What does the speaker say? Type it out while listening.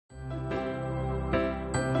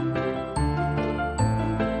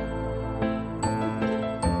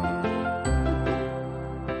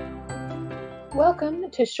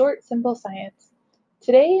Welcome to Short Simple Science.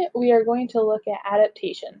 Today we are going to look at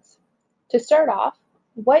adaptations. To start off,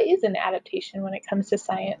 what is an adaptation when it comes to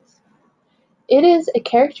science? It is a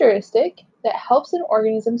characteristic that helps an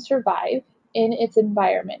organism survive in its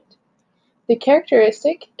environment. The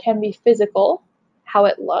characteristic can be physical, how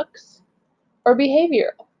it looks, or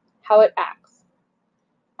behavioral, how it acts.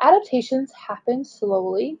 Adaptations happen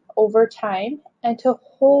slowly over time and to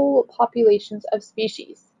whole populations of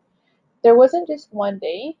species. There wasn't just one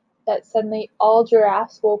day that suddenly all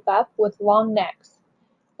giraffes woke up with long necks.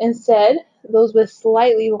 Instead, those with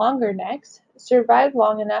slightly longer necks survived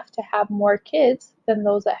long enough to have more kids than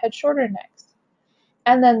those that had shorter necks.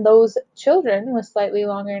 And then those children with slightly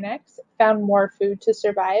longer necks found more food to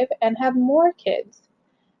survive and have more kids.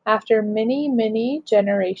 After many, many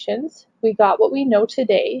generations, we got what we know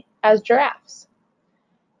today as giraffes.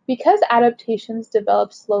 Because adaptations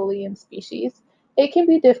develop slowly in species, it can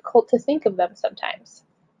be difficult to think of them sometimes.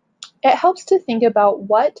 It helps to think about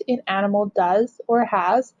what an animal does or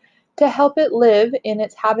has to help it live in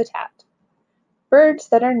its habitat. Birds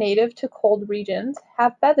that are native to cold regions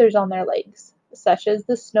have feathers on their legs, such as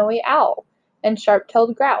the snowy owl and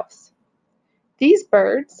sharp-tailed grouse. These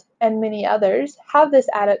birds, and many others, have this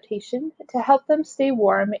adaptation to help them stay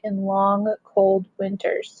warm in long, cold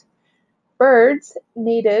winters. Birds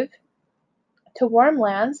native to warm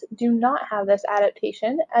lands do not have this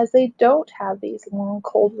adaptation as they don't have these long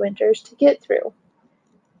cold winters to get through.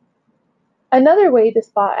 Another way to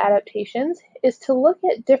spot adaptations is to look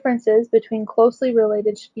at differences between closely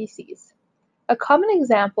related species. A common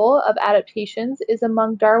example of adaptations is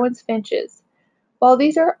among Darwin's finches. While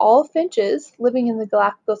these are all finches living in the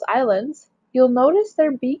Galapagos Islands, you'll notice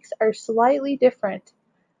their beaks are slightly different.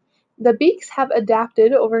 The beaks have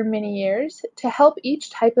adapted over many years to help each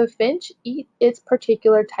type of finch eat its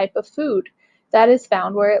particular type of food that is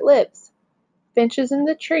found where it lives. Finches in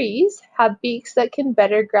the trees have beaks that can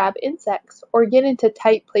better grab insects or get into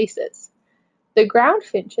tight places. The ground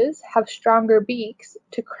finches have stronger beaks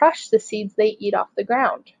to crush the seeds they eat off the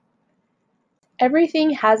ground. Everything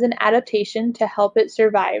has an adaptation to help it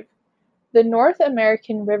survive. The North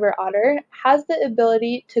American river otter has the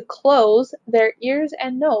ability to close their ears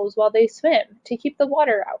and nose while they swim to keep the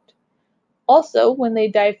water out. Also, when they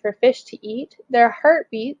dive for fish to eat, their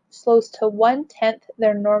heartbeat slows to 1/10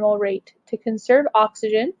 their normal rate to conserve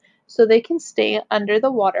oxygen so they can stay under the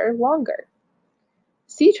water longer.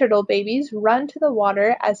 Sea turtle babies run to the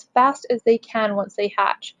water as fast as they can once they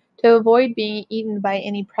hatch to avoid being eaten by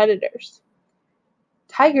any predators.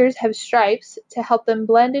 Tigers have stripes to help them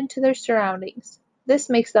blend into their surroundings. This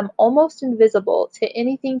makes them almost invisible to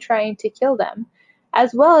anything trying to kill them,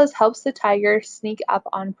 as well as helps the tiger sneak up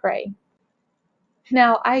on prey.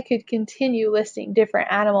 Now, I could continue listing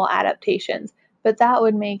different animal adaptations, but that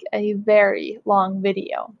would make a very long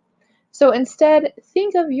video. So instead,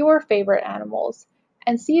 think of your favorite animals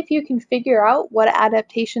and see if you can figure out what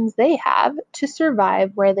adaptations they have to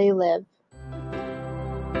survive where they live.